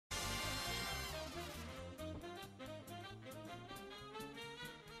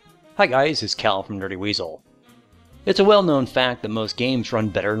Hi guys, it's Cal from Nerdy Weasel. It's a well-known fact that most games run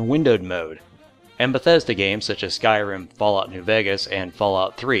better in windowed mode, and Bethesda games such as Skyrim, Fallout New Vegas, and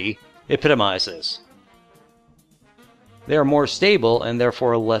Fallout 3 epitomize this. They are more stable and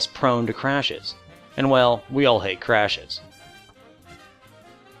therefore less prone to crashes, and well, we all hate crashes.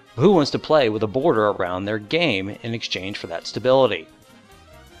 Who wants to play with a border around their game in exchange for that stability?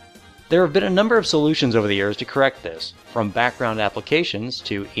 There have been a number of solutions over the years to correct this, from background applications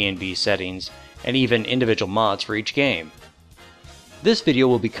to E&B settings, and even individual mods for each game. This video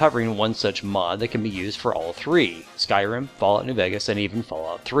will be covering one such mod that can be used for all three: Skyrim, Fallout New Vegas, and even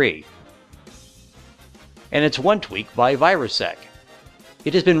Fallout 3. And it's OneTweak by virusek.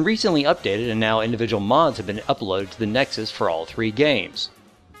 It has been recently updated and now individual mods have been uploaded to the Nexus for all three games.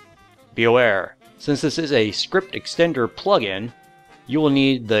 Be aware, since this is a script extender plugin, you will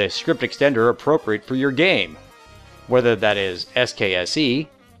need the script extender appropriate for your game, whether that is SKSE,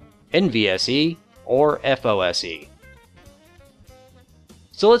 NVSE, or FOSE.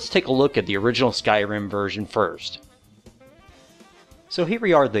 So let's take a look at the original Skyrim version first. So here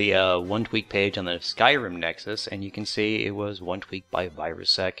we are at the OneTweak page on the Skyrim Nexus, and you can see it was OneTweak by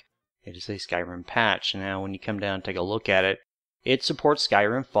virusek. It is a Skyrim patch. Now when you come down and take a look at it, it supports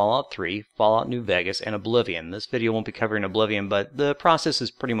Skyrim, Fallout 3, Fallout New Vegas, and Oblivion. This video won't be covering Oblivion, but the process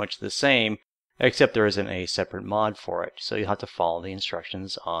is pretty much the same, except there isn't a separate mod for it. So you'll have to follow the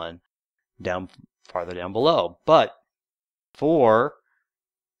instructions on farther down below. But for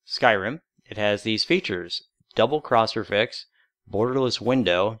Skyrim, it has these features: double crosshair fix, borderless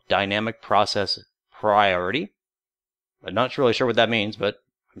window, dynamic process priority. I'm not really sure what that means, but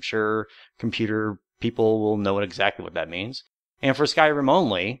I'm sure computer people will know exactly what that means. And for Skyrim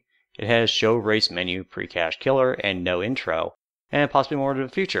only, it has show race menu, pre-cache killer, and no intro, and possibly more to the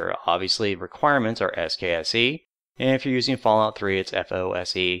future. Obviously, requirements are SKSE, and if you're using Fallout 3, it's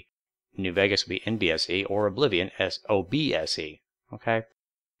FOSE, New Vegas would be NBSE, or Oblivion, SOBSE. Okay?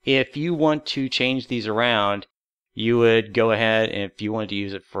 If you want to change these around, you would go ahead, and if you wanted to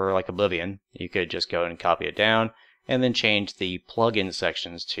use it for like Oblivion, you could just go and copy it down, and then change the plugin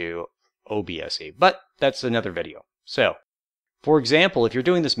sections to OBSE. But that's another video. So, for example, if you're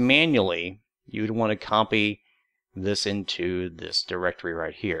doing this manually, you would want to copy this into this directory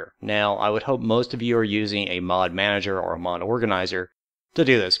right here. Now, I would hope most of you are using a mod manager or a mod organizer to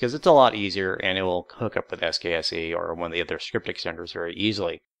do this, because it's a lot easier and it will hook up with SKSE or one of the other script extenders very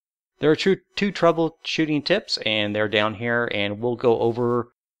easily. There are two troubleshooting tips, and they're down here, and we'll go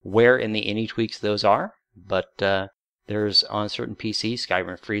over where in the any tweaks those are. But there's on certain PCs,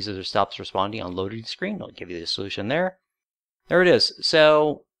 Skyrim freezes or stops responding on loading screen. I'll give you the solution there. There it is.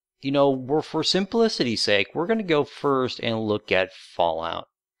 So, for simplicity's sake, we're going to go first and look at Fallout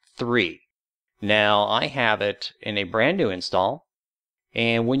 3. Now, I have it in a brand new install,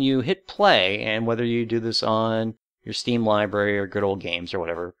 and when you hit play, and whether you do this on your Steam library or Good Old Games or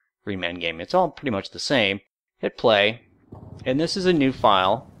whatever, Green game, it's all pretty much the same. Hit play, and this is a new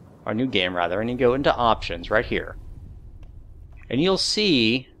file, or new game rather, and you go into options right here. And you'll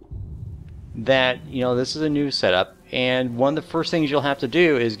see that, this is a new setup, and one of the first things you'll have to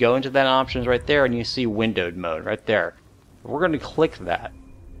do is go into that options right there, and you see windowed mode right there. We're going to click that.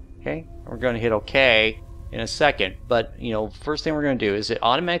 Okay? We're going to hit OK in a second, but, first thing we're going to do is it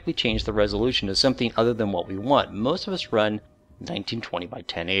automatically change the resolution to something other than what we want. Most of us run 1920 by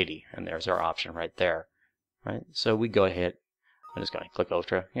 1080, and there's our option right there. Right? So we go ahead. I'm just going to click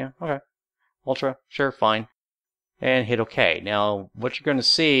Ultra. Yeah, okay. Ultra, sure, fine. And hit OK. Now, what you're going to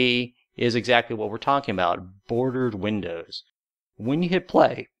see is exactly what we're talking about, bordered windows. When you hit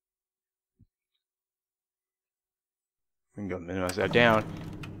play, we can go minimize that down,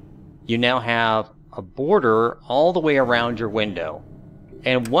 you now have a border all the way around your window.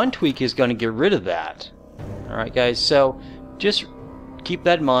 And OneTweak is going to get rid of that. Alright guys, so just keep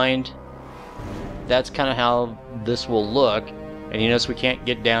that in mind. That's kind of how this will look. And you notice we can't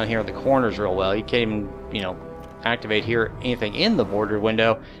get down here in the corners real well. You can't even, activate here anything in the bordered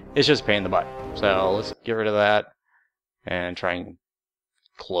window. It's just a pain in the butt. So let's get rid of that and try and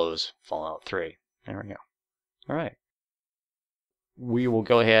close Fallout 3. There we go. Alright. We will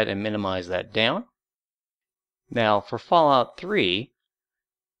go ahead and minimize that down. Now for Fallout 3,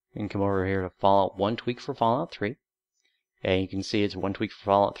 you can come over here to Fallout OneTweak for Fallout 3. And you can see it's OneTweak for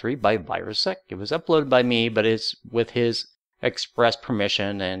Fallout 3 by virusek. It was uploaded by me, but it's with his express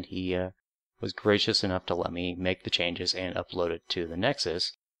permission, and he was gracious enough to let me make the changes and upload it to the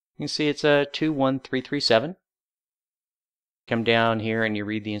Nexus. You can see it's a 21337. Come down here and you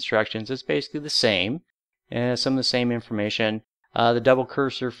read the instructions. It's basically the same, some of the same information. The double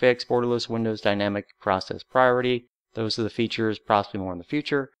cursor fix, borderless windows, dynamic process priority. Those are the features, possibly more in the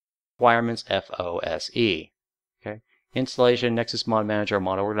future. requirements, FOSE. Okay. Installation, Nexus Mod Manager,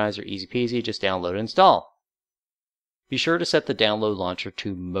 Mod Organizer, easy peasy, just download and install. Be sure to set the download launcher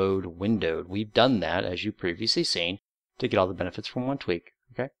to mode windowed. We've done that, as you previously seen, to get all the benefits from OneTweak.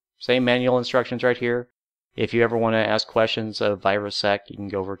 Okay. Same manual instructions right here. If you ever want to ask questions of virusek, you can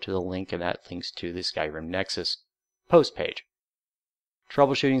go over to the link, and that links to the Skyrim Nexus post page.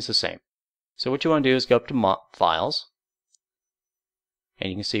 Troubleshooting is the same. So what you want to do is go up to Files, and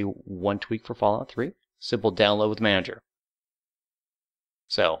you can see OneTweak for Fallout 3. Simple download with Manager.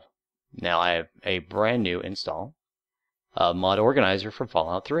 So now I have a brand new install of Mod Organizer for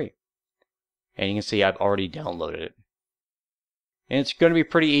Fallout 3. And you can see I've already downloaded it. And it's going to be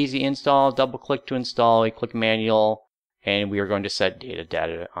pretty easy install. Double click to install, we click manual, and we are going to set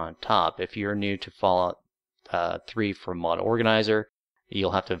data on top. If you're new to Fallout 3 for Mod Organizer,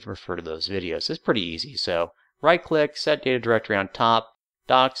 you'll have to refer to those videos. It's pretty easy. So right click, set data directory on top,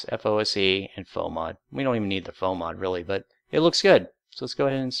 docs, FOSE, and FOMod. We don't even need the FOMod really, but it looks good. So let's go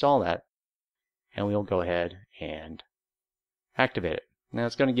ahead and install that. And we'll go ahead and activate it. Now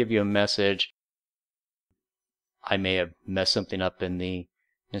it's going to give you a message. I may have messed something up in the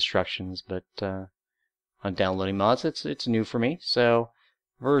instructions, but on downloading mods, it's new for me. So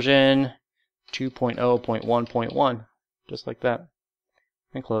version 2.0.1.1, just like that.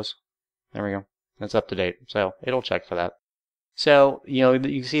 And close. There we go. That's up to date. So it'll check for that. So, you know,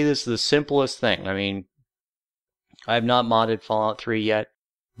 you see this is the simplest thing. I mean, I have not modded Fallout 3 yet,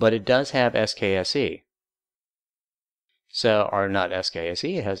 but it does have SKSE. So, or not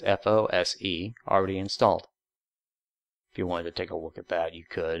SKSE, it has FOSE already installed. If you wanted to take a look at that, you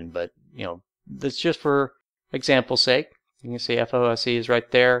could, but, you know, that's just for example's sake. You can see FOSE is right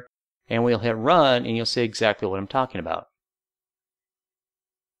there, and we'll hit run, and you'll see exactly what I'm talking about.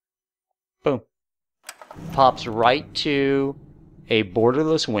 Boom. Pops right to a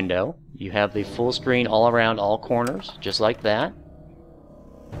borderless window. You have the full screen all around all corners, just like that.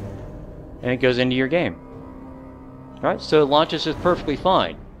 And it goes into your game. Alright, so it launches just perfectly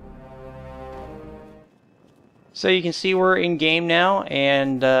fine. So you can see we're in game now,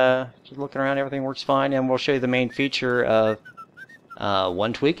 and just looking around, everything works fine. And we'll show you the main feature of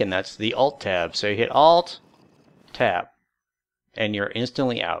OneTweak, and that's the Alt tab. So you hit Alt, Tab, and you're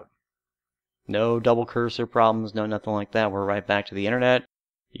instantly out. No double cursor problems, no nothing like that. We're right back to the internet.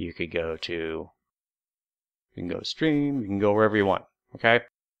 You can go to stream, you can go wherever you want. Okay?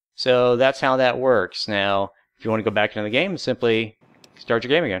 So that's how that works. Now, if you want to go back into the game, simply start your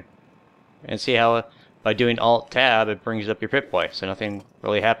game again. And see how by doing Alt Tab it brings up your Pip-Boy. So nothing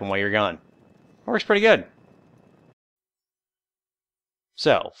really happened while you're gone. It works pretty good.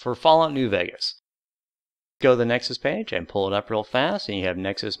 So, for Fallout New Vegas, go to the Nexus page and pull it up real fast, and you have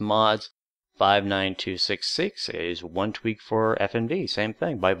Nexus Mods 59266 is OneTweak for FNV, same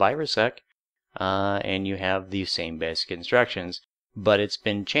thing, by virusek, and you have the same basic instructions, but it's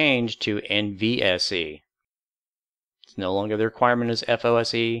been changed to NVSE. It's no longer the requirement as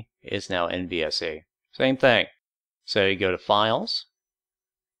FOSE, it's now NVSE. Same thing. So you go to Files,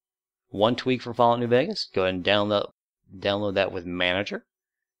 OneTweak for Fallout New Vegas, go ahead and download that with Manager,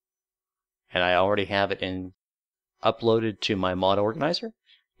 and I already have it uploaded to my Mod Organizer.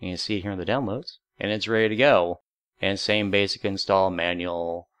 You can see it here in the downloads, and it's ready to go. And same basic install,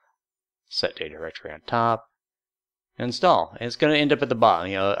 manual, set data directory on top, install. And it's going to end up at the bottom.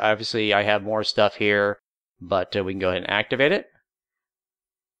 You know, obviously I have more stuff here, but we can go ahead and activate it.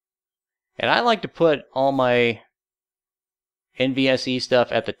 And I like to put all my NVSE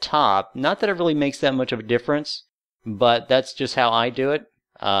stuff at the top. Not that it really makes that much of a difference, but that's just how I do it.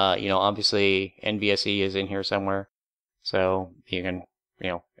 You know, obviously NVSE is in here somewhere, so you can, you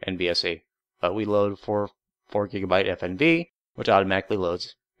know, NVSE. But we load 4 GB FNV, which automatically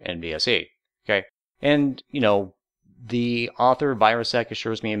loads NVSE. Okay, and you know, the author virusek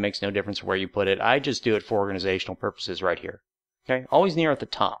assures me it makes no difference where you put it. I just do it for organizational purposes right here. Okay, always near at the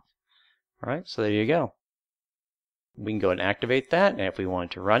top. All right, so there you go. We can go and activate that, and if we wanted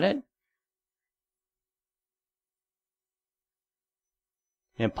to run it,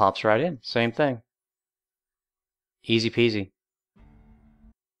 it pops right in. Same thing. Easy peasy.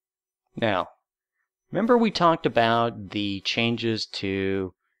 Now, remember we talked about the changes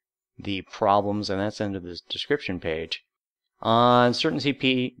to the problems, and that's under the description page. On certain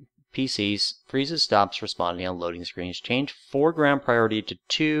PCs, freezes, stops responding on loading screens. Change foreground priority to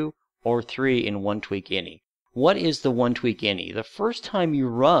 2 or 3 in OneTweak Any. What is the OneTweak Any? The first time you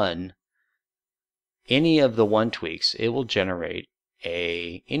run any of the OneTweaks, it will generate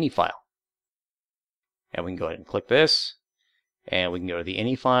a Any file. And we can go ahead and click this, and we can go to the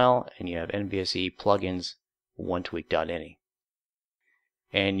Any file, and you have NVSE plugins OneTweak.any.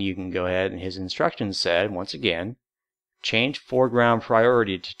 And you can go ahead, and his instructions said, once again, change foreground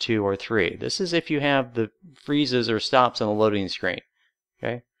priority to 2 or 3. This is if you have the freezes or stops on the loading screen.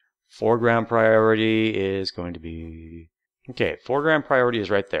 Okay, foreground priority is going to be, okay, foreground priority is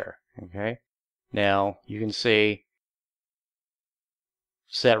right there. Okay, now you can see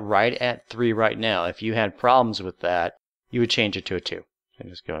set right at 3 right now. If you had problems with that, you would change it to a 2. So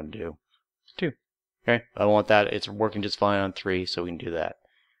just go and do 2. Okay, I want that. It's working just fine on 3, so we can do that.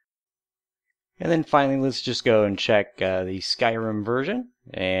 And then finally, let's just go and check the Skyrim version.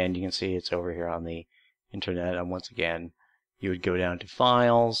 And you can see it's over here on the internet. And once again, you would go down to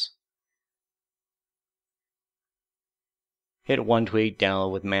Files, hit OneTweak,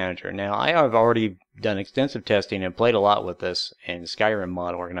 download with Manager. Now, I have already done extensive testing and played a lot with this in Skyrim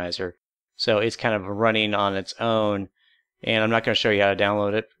Mod Organizer. So it's kind of running on its own. And I'm not going to show you how to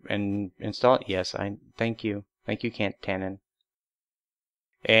download it and install it. Yes, thank you. Thank you, Tannen.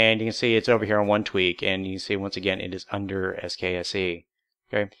 And you can see it's over here on OneTweak, and you can see once again it is under SKSE.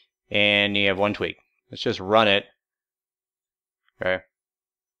 Okay, and you have OneTweak. Let's just run it. Okay,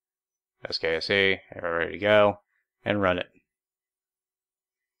 SKSE, we're ready to go, and run it.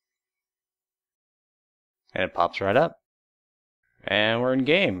 And it pops right up, and we're in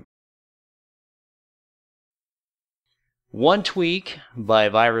game. OneTweak by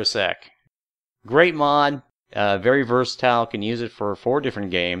virusek. Great mod. Very versatile, can use it for 4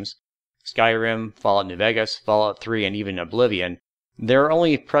 different games: Skyrim, Fallout New Vegas, Fallout 3, and even Oblivion. There are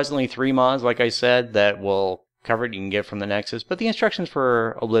only presently 3 mods, like I said, that will cover it. You can get from the Nexus, but the instructions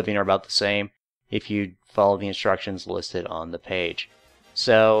for Oblivion are about the same if you follow the instructions listed on the page.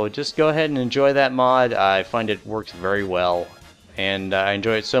 So just go ahead and enjoy that mod. I find it works very well, and I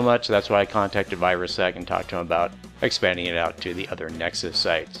enjoy it so much that's why I contacted virusek and talked to him about expanding it out to the other Nexus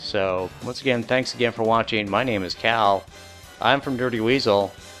sites. So once again, thanks again for watching. My name is Cal. I'm from Dirty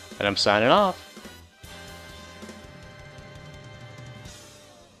Weasel, and I'm signing off.